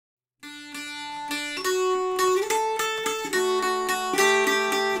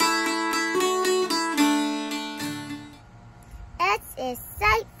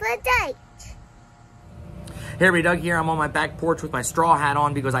Hey everybody, Doug here. I'm on my back porch with my straw hat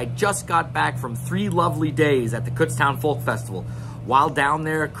on because I just got back from 3 lovely days at the Kutztown Folk Festival. While down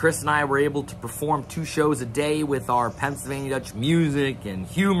there, Chris and I were able to perform 2 shows a day with our Pennsylvania Dutch music and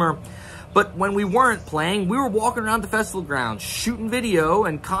humor. But when we weren't playing, we were walking around the festival grounds, shooting video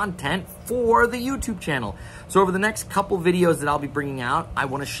and content for the YouTube channel. So over the next couple videos that I'll be bringing out, I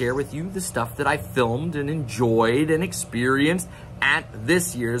want to share with you the stuff that I filmed and enjoyed and experienced at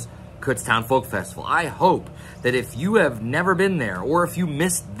this year's Kutztown Folk Festival. I hope that if you have never been there or if you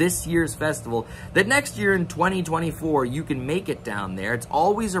missed this year's festival, that next year in 2024 you can make it down there. It's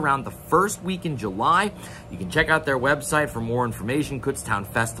always around the first week in July. You can check out their website for more information,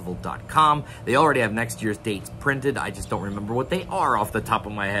 kutztownfestival.com. They already have next year's dates printed. I just don't remember what they are off the top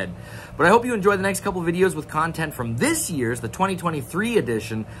of my head. But I hope you enjoy the next couple videos with content from this year's, the 2023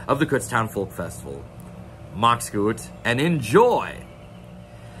 edition of the Kutztown Folk Festival. Macht's gut and enjoy!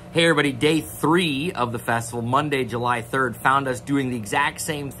 Hey everybody, day 3 of the festival, Monday, July 3rd, found us doing the exact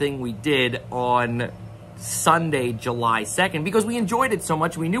same thing we did on Sunday, July 2nd, because we enjoyed it so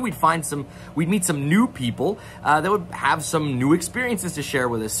much. We knew we'd meet some new people that would have some new experiences to share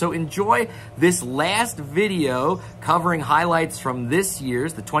with us. So enjoy this last video covering highlights from this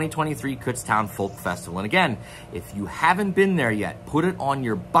year's, the 2023 Kutztown Folk Festival. And again, if you haven't been there yet, put it on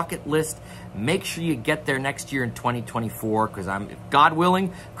your bucket list. Make sure you get there next year in 2024, because if God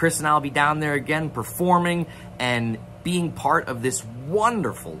willing, Chris and I will be down there again performing and being part of this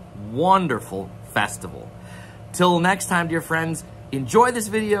wonderful, wonderful festival. Till next time, dear friends, enjoy this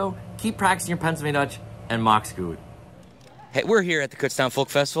video, keep practicing your Pennsylvania Dutch, and Macht's gut. Hey, we're here at the Kutztown Folk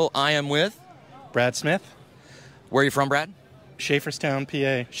Festival. I am with Brad Smith. Where are you from, Brad? Schaeferstown,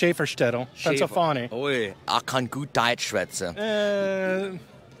 PA. Schaeferstädtel, Pennsylvania. Oi, I kann gut Deutsch schwätzen.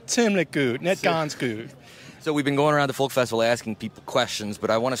 Ziemlich gut, nicht ganz gut. So we've been going around the Folk Festival asking people questions, but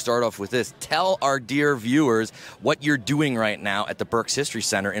I want to start off with this. Tell our dear viewers what you're doing right now at the Berks History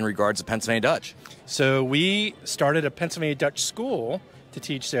Center in regards to Pennsylvania Dutch. So we started a Pennsylvania Dutch school to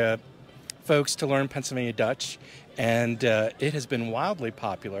teach folks to learn Pennsylvania Dutch, and it has been wildly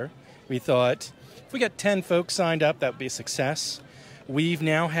popular. We thought if we got 10 folks signed up, that would be a success. We've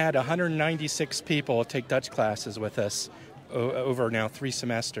now had 196 people take Dutch classes with us over now 3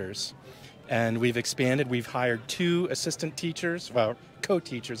 semesters. And we've expanded. We've hired 2 assistant teachers, well,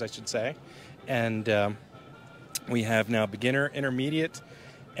 co-teachers, I should say. And we have now beginner, intermediate,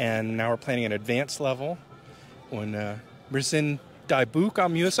 and now we're planning an advanced level. Und wir sind die Buch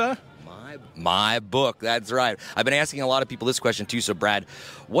am Musa. My book, that's right. I've been asking a lot of people this question too. So, Brad,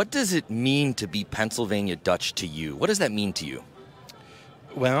 what does it mean to be Pennsylvania Dutch to you? What does that mean to you?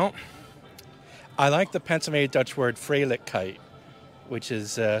 Well, I like the Pennsylvania Dutch word Freilichkeit, which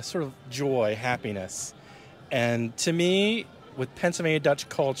is sort of joy, happiness. And to me, with Pennsylvania Dutch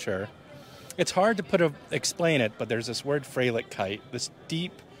culture, it's hard to explain it, but there's this word Freilichkeit, this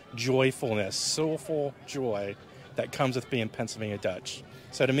deep joyfulness, soulful joy that comes with being Pennsylvania Dutch.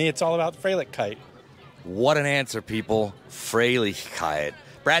 So to me, it's all about Freilichkeit. What an answer, people. Freilichkeit.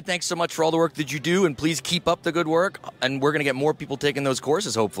 Brad, thanks so much for all the work that you do, and please keep up the good work, and we're going to get more people taking those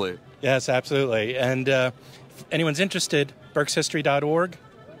courses, hopefully. Yes, absolutely. And if anyone's interested, berkshistory.org,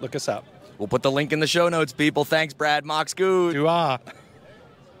 look us up. We'll put the link in the show notes, people. Thanks, Brad. Macht's gut. Dua.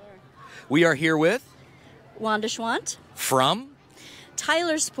 We are here with Wanda Schwant. From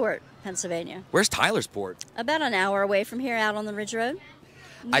Tylersport, Pennsylvania. Where's Tylersport? About an hour away from here, out on the Ridge Road.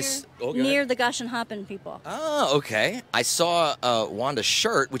 Near the Gush and Hoppin' people. Oh, okay. I saw Wanda's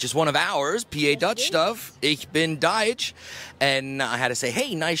shirt, which is one of ours, PA Dutch stuff. Ich bin Deutsch. And I had to say,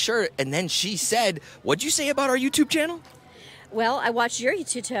 hey, nice shirt. And then she said, what'd you say about our YouTube channel? Well, I watch your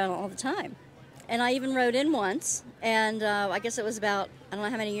YouTube channel all the time. And I even wrote in once. And I guess it was about, I don't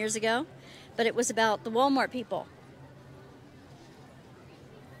know how many years ago, but it was about the Walmart people.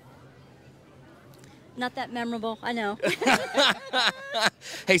 Not that memorable, I know.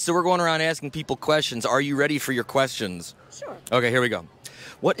 Hey, so we're going around asking people questions. Are you ready for your questions? Sure. Okay, here we go.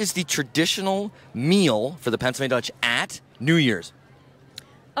 What is the traditional meal for the Pennsylvania Dutch at New Year's?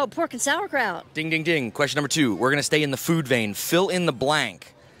 Oh, pork and sauerkraut. Ding, ding, ding. Question number 2. We're going to stay in the food vein. Fill in the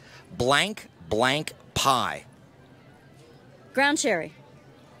blank. Blank, blank, pie. Ground cherry.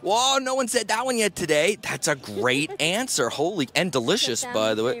 Whoa, no one said that one yet today. That's a great answer. Holy, and delicious,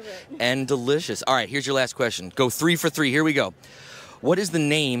 by the way. And delicious. All right, here's your last question. Go 3 for 3. Here we go. What is the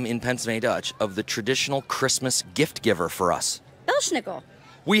name in Pennsylvania Dutch of the traditional Christmas gift giver for us? Belschnickel.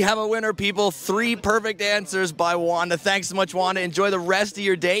 We have a winner, people. 3 perfect answers by Wanda. Thanks so much, Wanda. Enjoy the rest of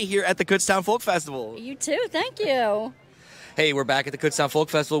your day here at the Kutztown Folk Festival. You too. Thank you. Hey, we're back at the Kutztown Folk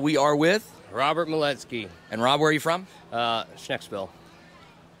Festival. We are with Robert Miletsky. And Rob, where are you from? Schnecksville.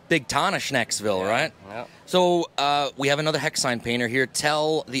 big town of Schnecksville, right? Yeah. So we have another hex sign painter here.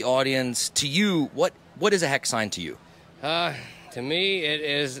 Tell the audience, to you, what is a hex sign to you? To me, it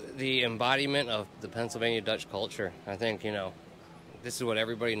is the embodiment of the Pennsylvania Dutch culture. I think, this is what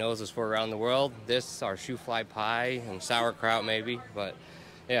everybody knows us for around the world. This, our shoe fly pie and sauerkraut maybe, but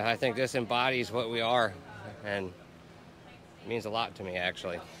yeah, I think this embodies what we are, and it means a lot to me,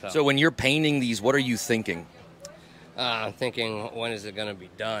 actually. So when you're painting these, what are you thinking? I'm thinking, when is it going to be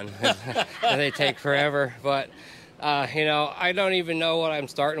done? They take forever, but I don't even know what I'm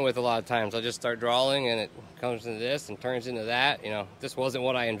starting with a lot of times. I'll just start drawing, and it comes into this and turns into that. This wasn't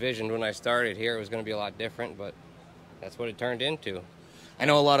what I envisioned when I started here. It was going to be a lot different, but that's what it turned into. I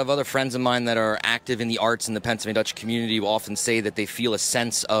know a lot of other friends of mine that are active in the arts in the Pennsylvania Dutch community will often say that they feel a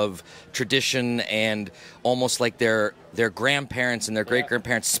sense of tradition and almost like their grandparents and their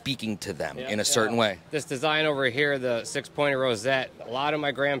great-grandparents speaking to them in a certain way. This design over here, the six-pointed rosette, a lot of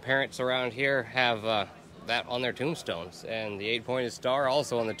my grandparents around here have that on their tombstones, and the eight-pointed star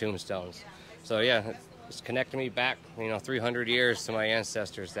also on the tombstones. So yeah, it's connecting me back, 300 years to my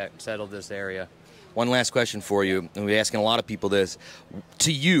ancestors that settled this area. One last question for you, and we're asking a lot of people this.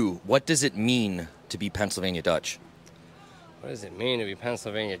 To you, what does it mean to be Pennsylvania Dutch? What does it mean to be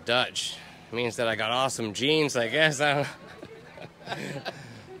Pennsylvania Dutch? It means that I got awesome genes, I guess. Yeah,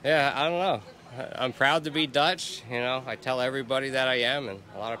 I don't know. I'm proud to be Dutch. I tell everybody that I am, and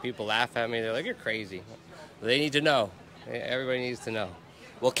a lot of people laugh at me. They're like, you're crazy. They need to know. Everybody needs to know.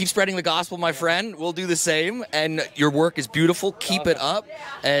 Well, keep spreading the gospel, my friend. We'll do the same. And your work is beautiful. Keep it up.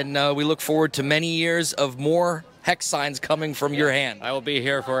 And we look forward to many years of more hex signs coming from your hand. I will be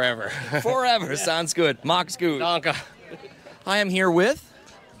here forever. Forever. Sounds good. Max gut. Danke. I am here with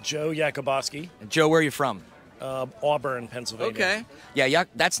Joe Yakubowski. Joe, where are you from? Auburn, Pennsylvania. Okay. Yeah,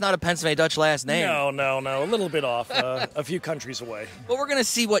 that's not a Pennsylvania Dutch last name. No. A little bit off. A few countries away. Well, we're going to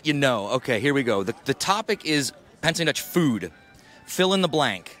see what you know. Okay, here we go. The topic is Pennsylvania Dutch food. Fill in the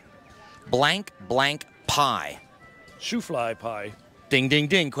blank. Blank, blank, pie. Shoe fly pie. Ding, ding,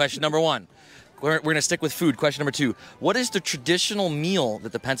 ding. Question number one. We're going to stick with food. Question number two. What is the traditional meal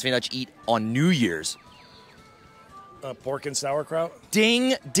that the Pennsylvania Dutch eat on New Year's? Pork and sauerkraut.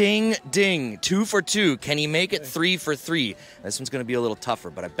 Ding, ding, ding. 2 for 2. Can he make it 3 for 3? This one's going to be a little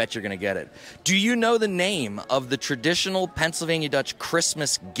tougher, but I bet you're going to get it. Do you know the name of the traditional Pennsylvania Dutch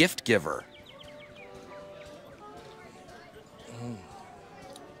Christmas gift giver?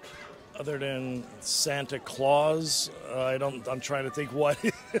 Other than Santa Claus, I'm trying to think what.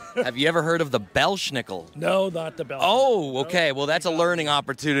 Have you ever heard of the Belschnickel? No, not the bell. Oh, okay. Well, that's a learning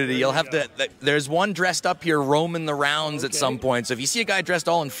opportunity. You'll have to. There's one dressed up here roaming the rounds at some point. So if you see a guy dressed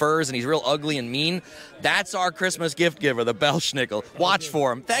all in furs and he's real ugly and mean, that's our Christmas gift giver, the Belschnickel. Watch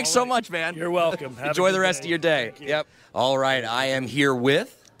for him. Thanks so much, man. You're welcome. Enjoy the rest of your day. Yep. All right. I am here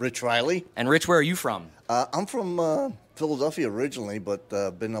with Rich Riley. And Rich, where are you from? I'm from Philadelphia originally, but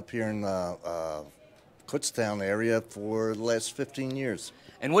been up here in Kutztown area for the last 15 years.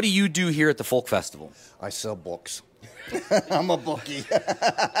 And what do you do here at the Folk Festival? I sell books. I'm a bookie.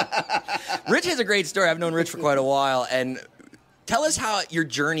 Rich has a great story. I've known Rich for quite a while. And tell us how your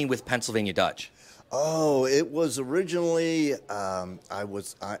journey with Pennsylvania Dutch. Oh, it was originally, I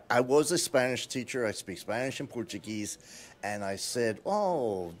was a Spanish teacher. I speak Spanish and Portuguese. And I said,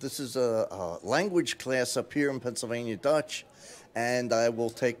 oh, this is a language class up here in Pennsylvania Dutch. And I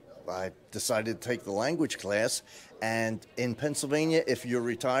decided to take the language class. And in Pennsylvania, if you're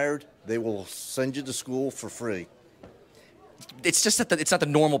retired, they will send you to school for free. It's just that it's not the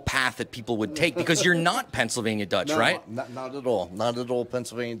normal path that people would take because you're not Pennsylvania Dutch, No, right? Not at all. Not at all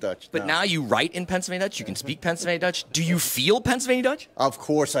Pennsylvania Dutch. But no. now you write in Pennsylvania Dutch. You can speak Pennsylvania Dutch. Do you feel Pennsylvania Dutch? Of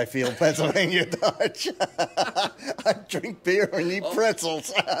course I feel Pennsylvania Dutch. I drink beer and eat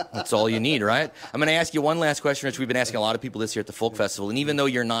pretzels. That's all you need, right? I'm going to ask you one last question, Rich. We've been asking a lot of people this year at the Folk Festival. And even though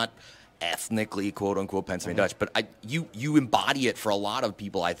you're not ethnically, quote-unquote, Pennsylvania Dutch, but you embody it for a lot of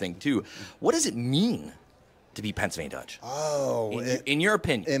people, I think, too. What does it mean to be Pennsylvania Dutch? Oh, in your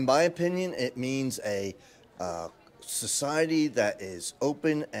opinion? In my opinion, it means a society that is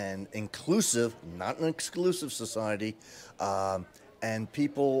open and inclusive, not an exclusive society, and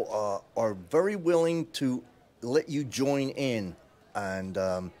people are very willing to let you join in and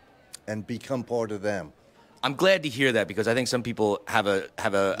become part of them. I'm glad to hear that because I think some people have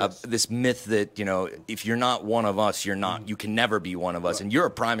this myth that, you know, if you're not one of us, you can never be one of us, Right. and you're a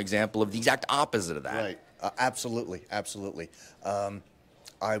prime example of the exact opposite of that. Right. Absolutely.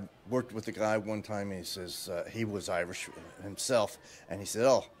 I worked with a guy one time. He says he was Irish himself, and he said,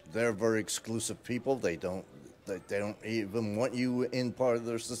 "Oh, they're very exclusive people. They don't even want you in part of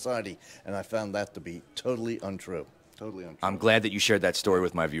their society." And I found that to be totally untrue. totally untrue. I'm glad that you shared that story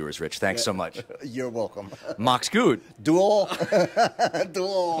with my viewers, Rich. Thanks so much. You're welcome. Max gut. Duel.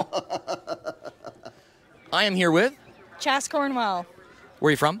 Duel. I am here with... Chas Cornwell, Where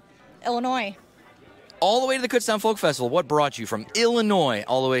are you from? Illinois. All the way to the Kutztown Folk Festival. What brought you from Illinois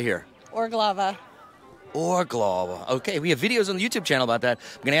all the way here? Orglava. Orglava. Okay, we have videos on the YouTube channel about that.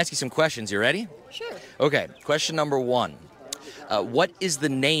 I'm going to ask you some questions. You ready? Sure. Okay, question number 1. What is the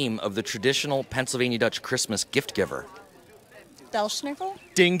name of the traditional Pennsylvania Dutch Christmas gift giver? Belschnickel.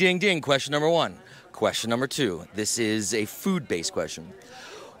 Ding, ding, ding. Question number 1. Question number 2. This is a food-based question.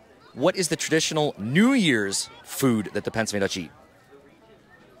 What is the traditional New Year's food that the Pennsylvania Dutch eat?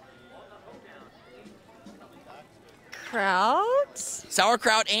 Kraut.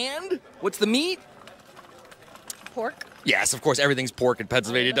 Sauerkraut and? What's the meat? Pork. Yes, of course, everything's pork in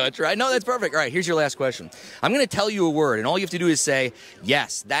Pennsylvania Dutch, right? No, that's perfect. All right, here's your last question. I'm going to tell you a word, and all you have to do is say,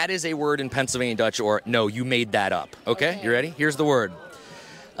 yes, that is a word in Pennsylvania Dutch, or no, you made that up. Okay? You ready? Here's the word.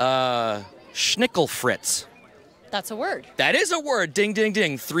 Schnickelfritz. That's a word. That is a word. Ding, ding,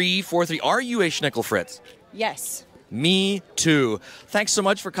 ding. 3, 4, 3. Are you a Schnickelfritz? Yes. Me too. Thanks so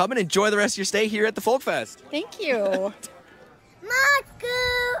much for coming. Enjoy the rest of your stay here at the Folk Fest. Thank you.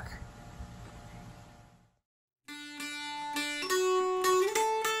 Marco!